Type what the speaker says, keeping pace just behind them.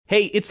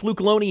Hey, it's Luke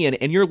Lonien,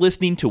 and you're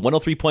listening to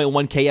 103.1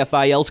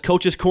 KFIL's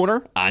Coach's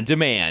Corner on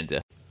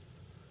Demand.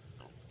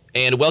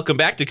 And welcome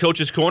back to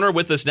Coach's Corner.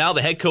 With us now,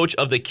 the head coach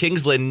of the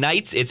Kingsland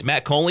Knights. It's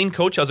Matt Kolling.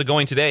 Coach, how's it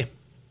going today?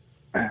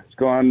 It's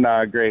going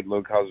great,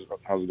 Luke. How's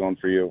it going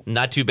for you?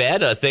 Not too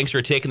bad. Thanks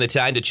for taking the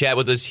time to chat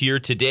with us here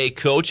today,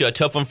 Coach. A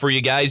tough one for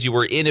you guys. You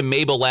were in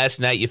Mabel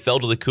last night. You fell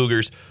to the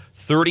Cougars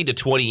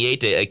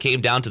 30-28. It came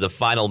down to the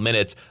final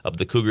minutes of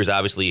the Cougars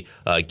obviously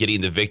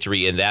getting the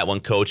victory in that one.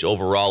 Coach,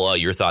 overall,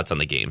 your thoughts on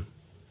the game?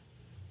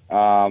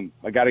 I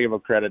got to give a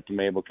credit to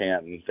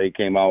Mabel-Canton. They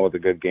came out with a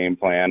good game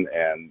plan,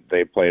 and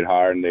they played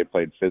hard, and they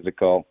played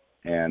physical,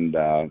 and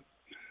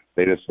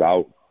they just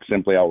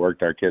simply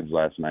outworked our kids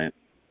last night.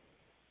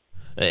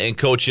 And,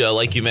 Coach,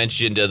 like you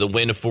mentioned, the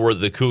win for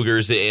the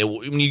Cougars,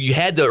 you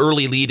had the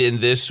early lead in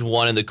this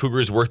one, and the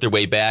Cougars worked their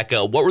way back.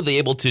 What were they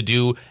able to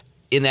do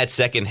in that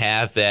second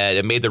half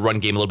that made the run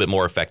game a little bit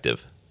more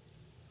effective?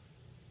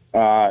 It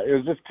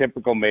was just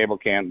typical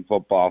Mabel-Canton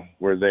football,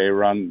 where they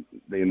run,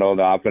 the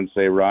offense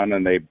they run,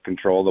 and they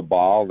control the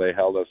ball. They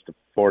held us to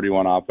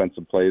 41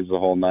 offensive plays the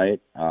whole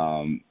night.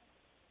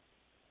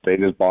 They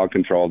just ball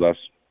controlled us.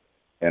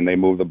 And they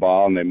moved the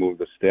ball and they moved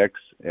the sticks,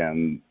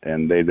 and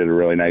they did a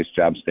really nice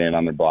job staying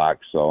on their block.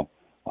 So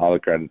all the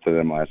credit to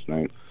them last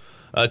night.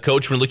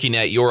 Coach, when looking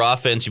at your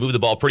offense, you moved the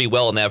ball pretty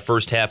well in that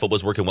first half. What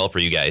was working well for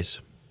you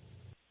guys?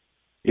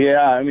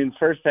 Yeah,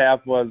 first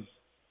half was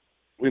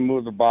we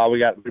moved the ball.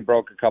 We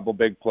broke a couple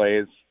big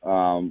plays. We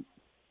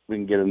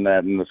can get in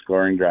that in the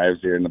scoring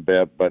drives here in a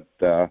bit, but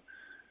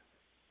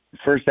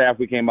first half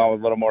we came out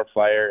with a little more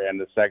fire, and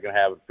the second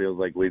half it feels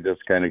like we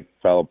just kind of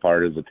fell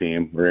apart as a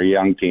team. We're a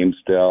young team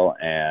still,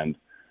 and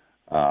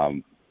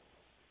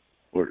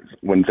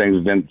when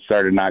things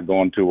started not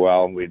going too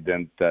well, we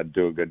didn't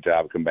do a good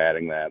job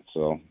combating that.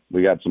 So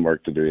we got some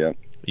work to do yet.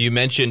 You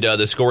mentioned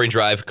the scoring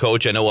drive,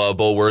 Coach. I know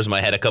Bo Wiersma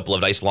had a couple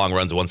of nice long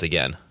runs once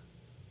again.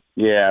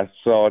 Yeah,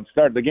 so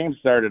the game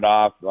started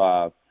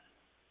off.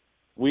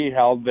 We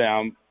held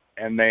them,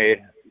 and they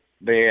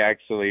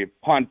actually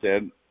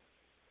punted.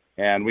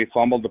 And we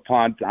fumbled the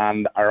punt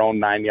on our own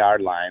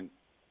 9-yard line,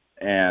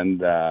 and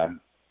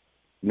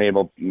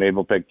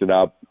Mabel picked it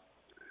up.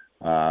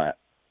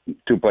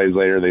 2 plays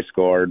later, they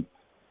scored.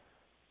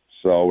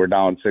 So we're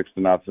down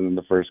 6-0 in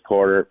the first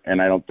quarter,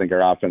 and I don't think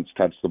our offense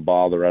touched the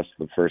ball the rest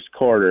of the first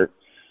quarter.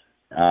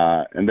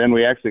 And then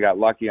we actually got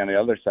lucky on the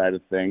other side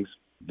of things.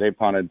 We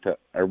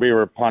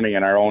were punting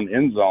in our own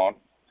end zone,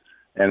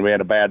 and we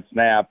had a bad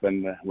snap,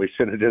 and we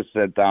should have just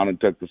sat down and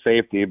took the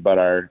safety, but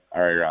our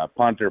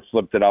punter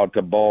flipped it out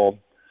to Bo,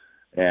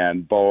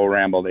 and Bo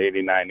rambled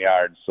 89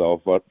 yards.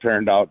 So what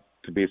turned out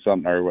to be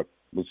what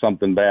was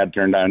something bad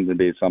turned out to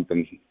be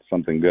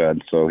something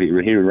good. So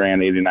he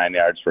ran 89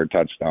 yards for a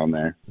touchdown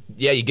there.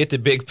 Yeah, you get the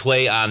big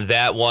play on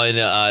that one.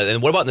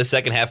 And what about in the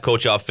second half,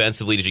 Coach,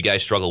 offensively? Did you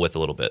guys struggle with a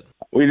little bit?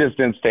 We just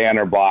didn't stay on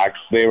our blocks.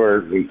 They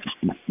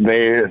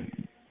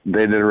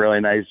did a really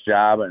nice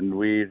job, and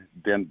we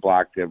didn't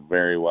block it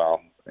very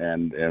well,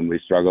 and we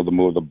struggled to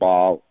move the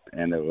ball,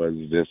 and it was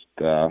just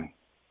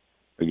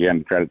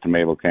again credit to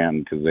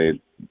Mabel-Canton because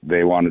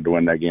they wanted to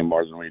win that game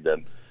more than we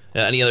did.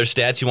 Any other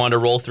stats you wanted to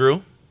roll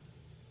through?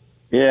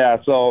 Yeah,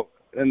 so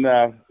in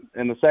the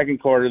second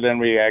quarter, then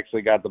we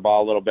actually got the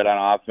ball a little bit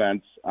on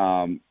offense.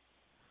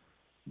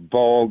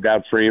 Bo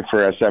got free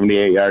for a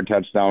 78-yard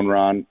touchdown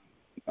run.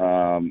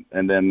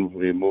 And then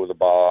we moved the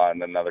ball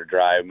on another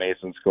drive.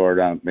 Mason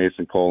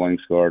Kolling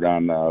scored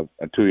on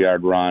a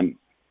 2-yard run.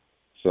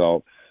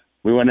 So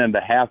we went into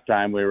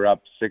halftime. We were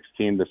up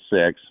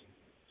 16-6.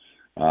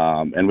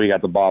 And we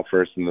got the ball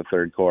first in the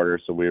third quarter,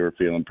 so we were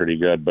feeling pretty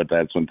good, but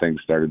that's when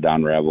things started to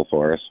unravel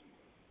for us.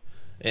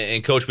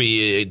 And, Coach,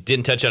 we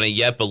didn't touch on it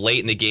yet, but late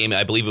in the game,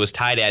 I believe it was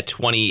tied at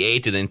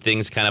 28, and then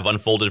things kind of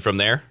unfolded from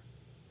there?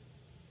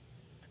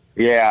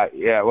 Yeah,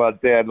 well,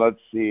 it did. Let's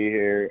see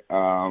here.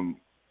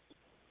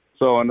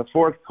 So in the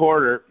fourth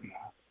quarter,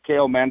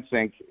 Cale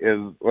Mensink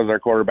was our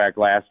quarterback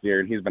last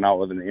year, and he's been out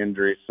with an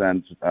injury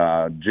since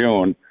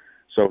June.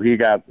 So he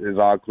got his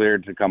all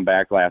cleared to come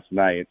back last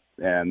night,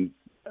 and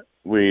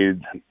we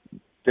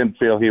didn't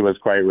feel he was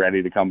quite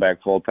ready to come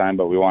back full time,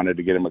 but we wanted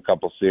to get him a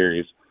couple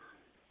series.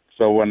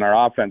 So when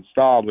our offense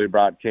stalled, we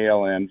brought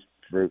Cale in,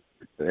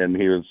 and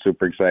he was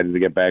super excited to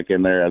get back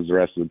in there, as the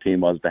rest of the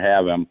team was to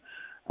have him.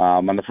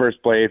 On the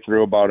first play,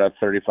 threw about a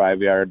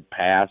 35-yard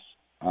pass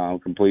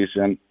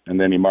completion, and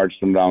then he marched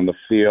them down the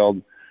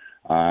field,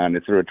 and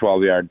he threw a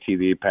 12-yard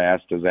TD pass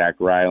to Zach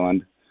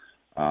Ryland.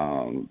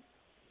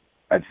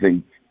 I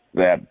think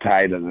that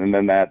tied it, and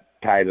then that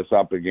tied us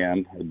up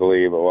again, I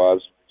believe it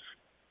was.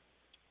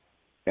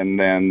 And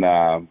then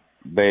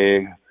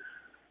we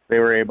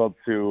were able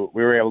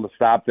to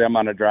stop them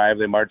on a drive.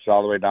 They marched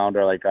all the way down to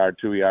our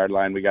 2-yard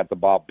line. We got the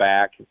ball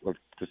back with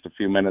just a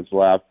few minutes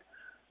left,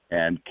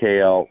 and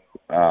Cale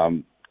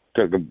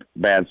took a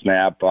bad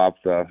snap off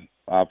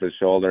his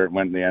shoulder,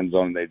 went in the end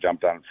zone, and they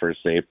jumped on it for a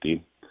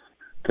safety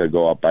to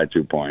go up by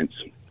 2 points.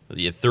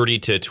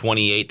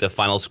 30-28, the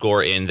final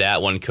score in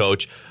that one,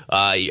 Coach.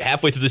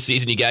 Halfway through the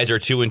season, you guys are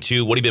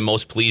 2-2. What have you been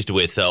most pleased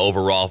with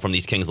overall from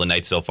these Kingsland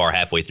Knights so far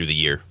halfway through the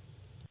year?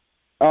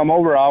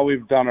 Overall,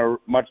 we've done a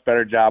much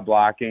better job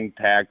blocking,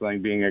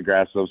 tackling, being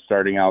aggressive,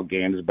 starting out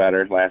games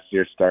better. Last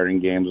year,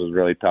 starting games was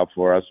really tough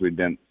for us. We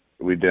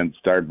didn't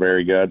start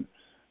very good.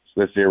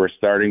 So this year, we're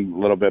starting a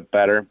little bit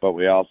better, but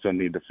we also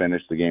need to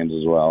finish the games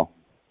as well.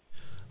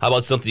 How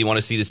about something you want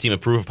to see this team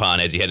improve upon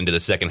as you head into the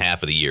second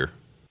half of the year?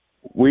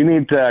 We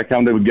need to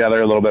come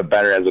together a little bit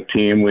better as a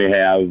team. We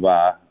have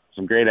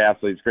some great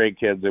athletes, great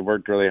kids. They've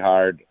worked really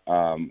hard.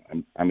 I'm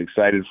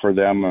excited for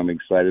them. I'm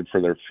excited for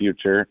their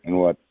future and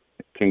what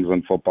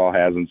Kingsland football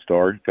has in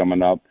store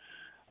coming up.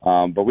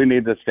 But we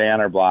need to stay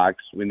on our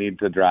blocks. We need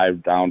to drive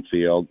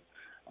downfield.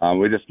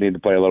 We just need to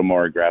play a little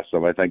more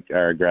aggressive. I think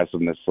our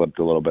aggressiveness slipped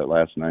a little bit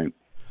last night.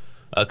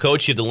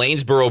 Coach, you have the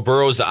Lanesboro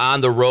Burros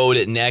on the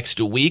road next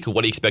week.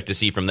 What do you expect to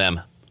see from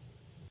them?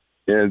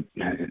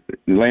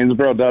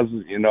 Lanesboro does,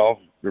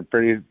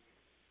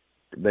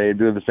 they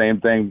do the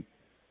same thing.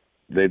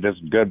 They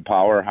just good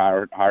power,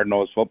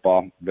 hard-nosed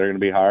football. They're going to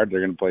be hard.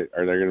 They're going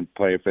to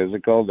play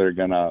physical. They're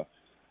going to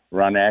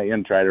run at you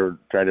and try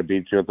to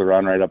beat you with the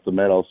run right up the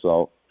middle.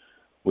 So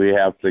we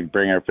have to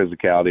bring our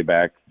physicality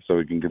back so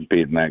we can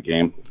compete in that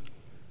game.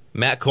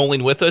 Matt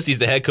Kolling with us. He's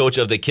the head coach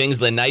of the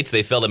Kingsland Knights.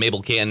 They fell to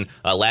Mabel-Canton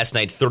last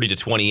night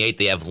 30-28.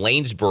 They have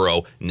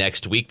Lanesboro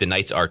next week. The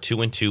Knights are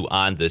 2-2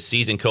 on the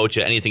season. Coach,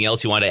 anything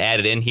else you want to add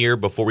it in here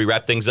before we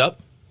wrap things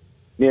up?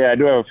 Yeah, I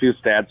do have a few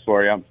stats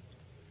for you.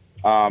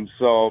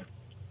 So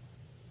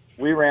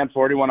we ran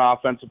 41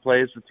 offensive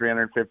plays for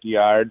 350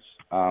 yards.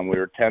 We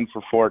were 10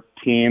 for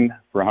 14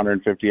 for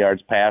 150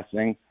 yards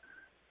passing.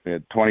 We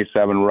had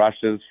 27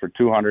 rushes for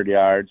 200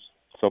 yards.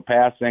 So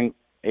passing,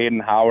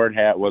 Aiden Howard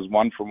was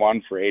 1 for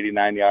 1 for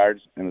 89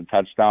 yards and a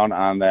touchdown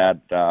on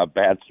that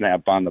bad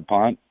snap on the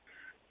punt.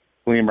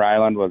 Clem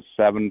Ryland was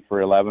 7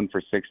 for 11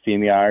 for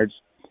 16 yards.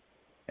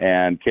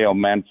 And Cale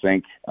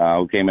Mensink,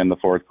 who came in the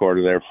fourth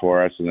quarter there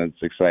for us, and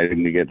it's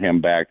exciting to get him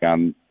back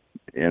on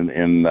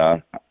in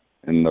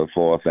the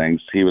flow of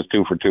things. He was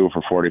 2 for 2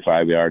 for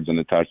 45 yards and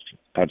a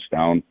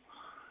touchdown.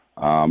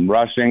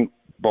 Rushing,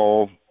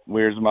 Bo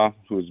Wiersma,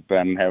 who's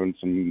been having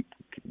some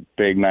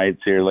big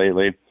nights here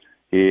lately.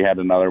 He had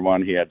another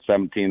one. He had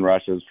 17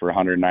 rushes for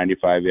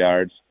 195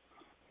 yards.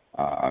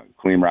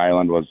 Clem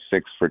Ryland was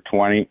 6 for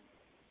 20.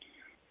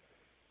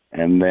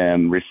 And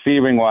then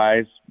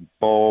receiving-wise,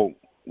 Bo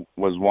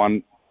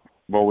Wiersma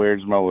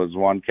was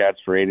 1 catch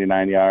for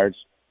 89 yards.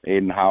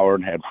 Aiden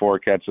Howard had 4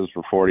 catches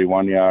for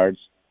 41 yards.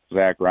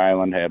 Zach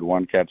Ryland had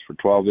 1 catch for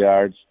 12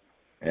 yards.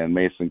 And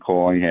Mason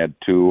Kolling had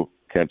 2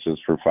 catches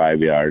for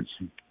 5 yards.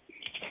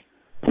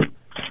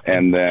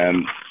 And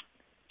then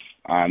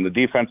on the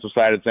defensive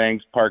side of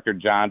things, Parker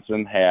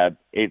Johnson had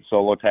 8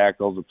 solo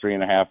tackles with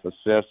 3.5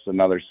 assists,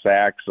 another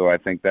sack. So I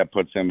think that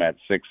puts him at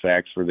 6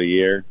 sacks for the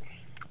year.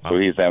 So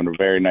he's having a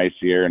very nice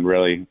year and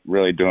really,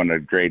 really doing a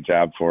great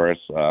job for us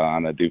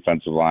on the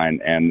defensive line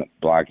and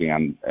blocking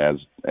on as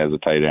a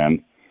tight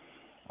end.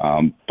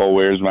 Bo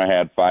Wiersma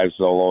had 5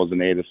 solos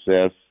and 8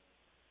 assists.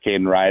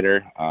 Caden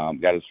Ryder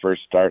got his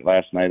first start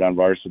last night on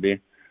varsity.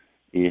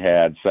 He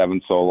had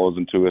 7 solos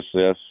and 2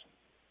 assists.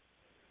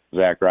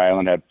 Zach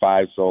Ryland had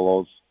 5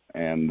 solos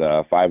and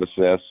 5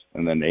 assists.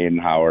 And then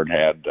Aiden Howard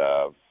had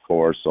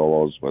 4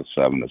 solos with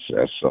 7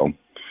 assists. So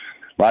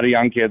a lot of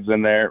young kids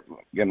in there,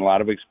 getting a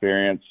lot of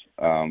experience,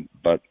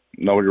 but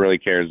nobody really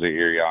cares that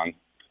you're young.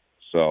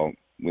 So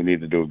we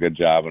need to do a good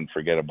job and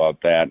forget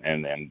about that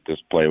and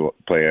just play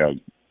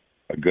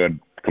a good,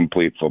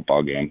 complete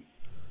football game.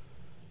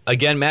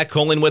 Again, Matt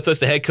Kolling with us,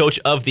 the head coach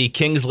of the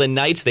Kingsland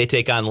Knights. They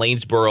take on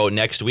Lanesboro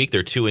next week.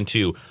 They're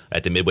 2-2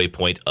 at the midway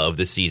point of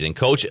the season.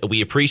 Coach, we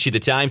appreciate the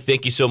time.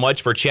 Thank you so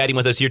much for chatting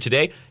with us here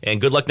today,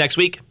 and good luck next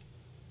week.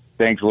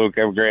 Thanks, Luke.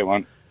 Have a great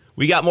one.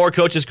 We got more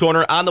Coach's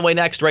Corner on the way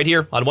next right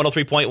here on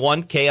 103.1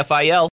 KFIL.